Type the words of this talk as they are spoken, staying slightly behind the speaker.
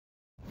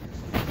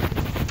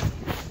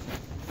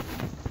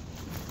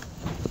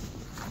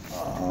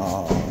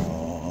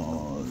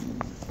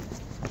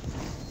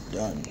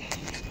Done.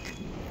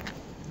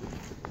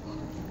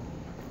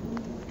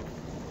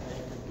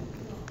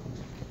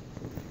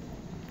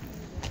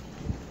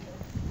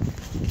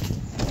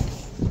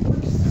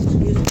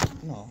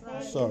 No,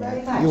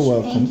 sorry. You're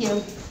welcome. Thank you.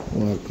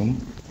 Welcome.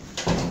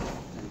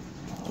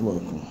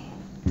 Welcome.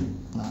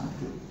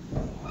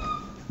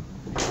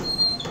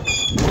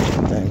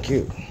 Thank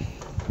you.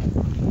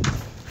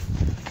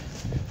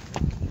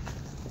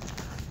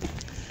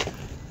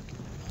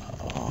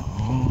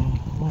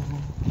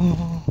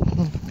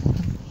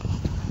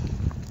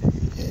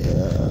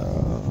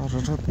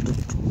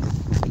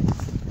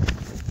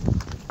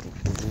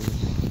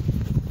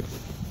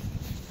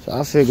 So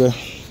I figure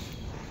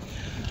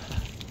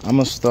I'm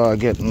gonna start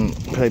getting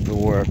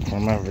paperwork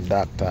from every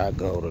doctor I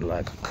go to,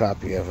 like a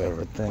copy of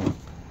everything.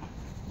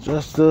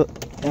 Just to,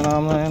 you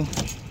know what I mean?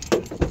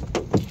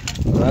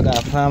 But I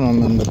got family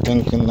members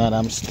thinking that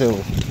I'm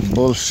still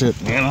bullshit,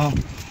 you know?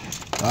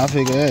 So I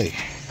figure, hey,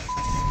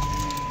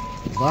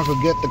 if I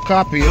could get the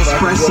copy, if I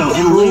could get the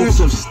and layers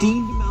of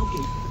steamed milk.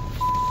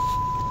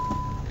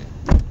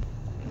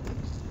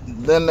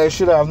 Then they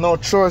should have no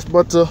choice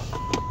but to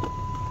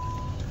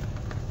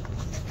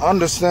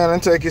understand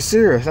and take it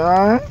serious,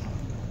 alright?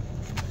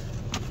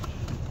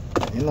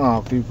 You know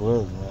how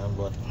people is, man,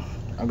 but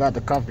I got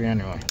the copy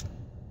anyway.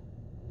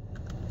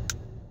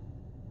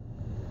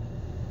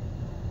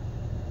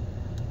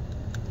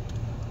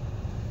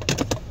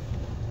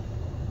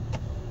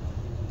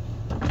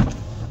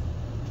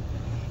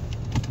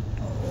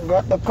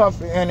 Got the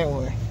copy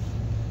anyway.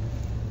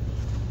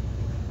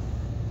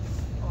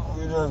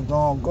 We just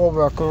gonna go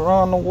back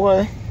around the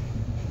way.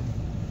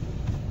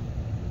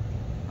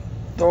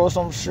 Throw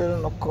some shit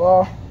in the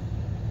car.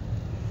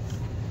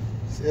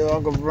 See if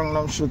I can bring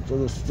them shit to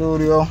the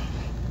studio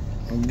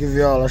and give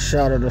y'all a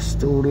shot of the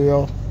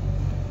studio.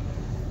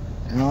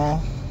 You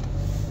know?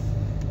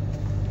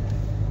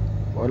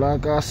 But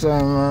like I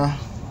said, man,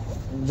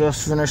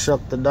 just finish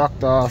up the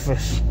doctor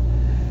office.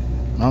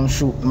 I'm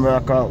shooting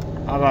back out.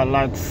 I got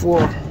like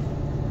four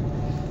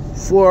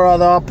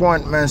other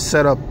appointments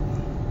set up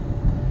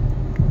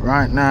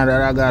right now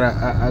that I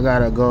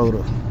gotta go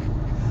to.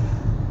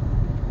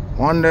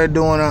 One, they're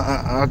doing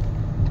a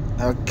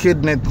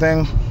kidney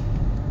thing.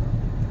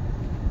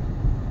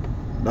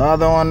 The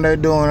other one, they're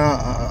doing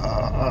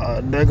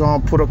they're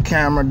gonna put a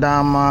camera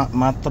down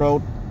my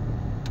throat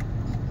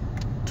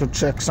to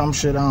check some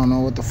shit. I don't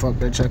know what the fuck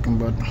they're checking,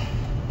 but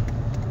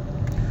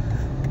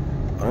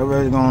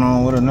whatever's going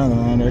on with a nigga,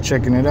 man, they're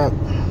checking it out.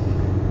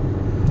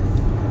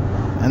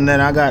 And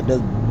then I got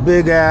this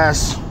big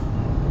ass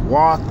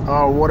watt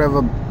or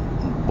whatever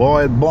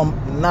boil bump,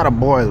 not a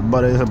boil,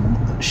 but it's a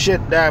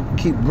shit that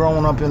keep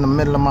growing up in the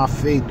middle of my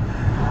feet.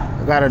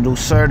 I gotta do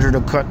surgery to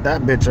cut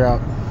that bitch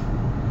out.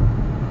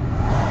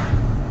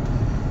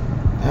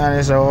 And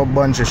it's a whole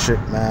bunch of shit,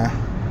 man.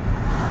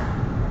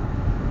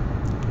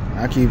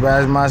 I keep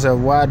asking myself,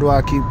 why do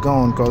I keep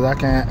going? Cause I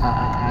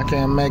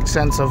can't make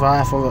sense of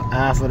half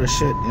of the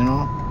shit, you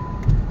know.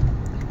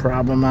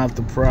 Problem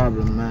after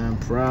problem, man.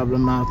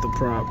 Problem after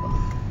problem.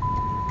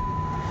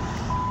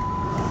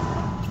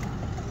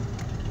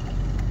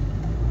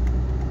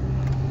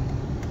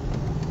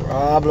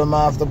 Problem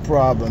after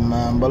problem,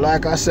 man. But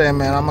like I say,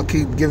 man, I'm gonna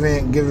keep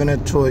giving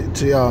it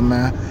to y'all,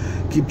 man.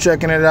 Keep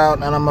checking it out,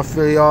 and I'm gonna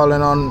fill y'all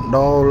in on the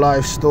whole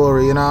life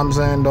story. You know what I'm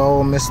saying? The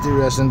whole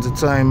mysterious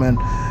entertainment.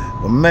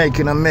 The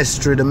making a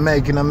mystery, the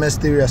making of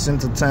mysterious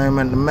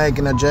entertainment, the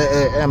making of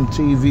JAM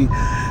TV,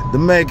 the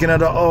making of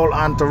the whole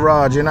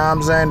entourage, you know what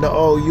I'm saying? The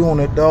whole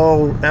unit, the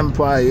whole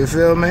empire, you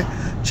feel me?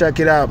 Check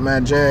it out,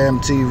 man. JAM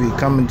TV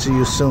coming to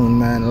you soon,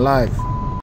 man. Live.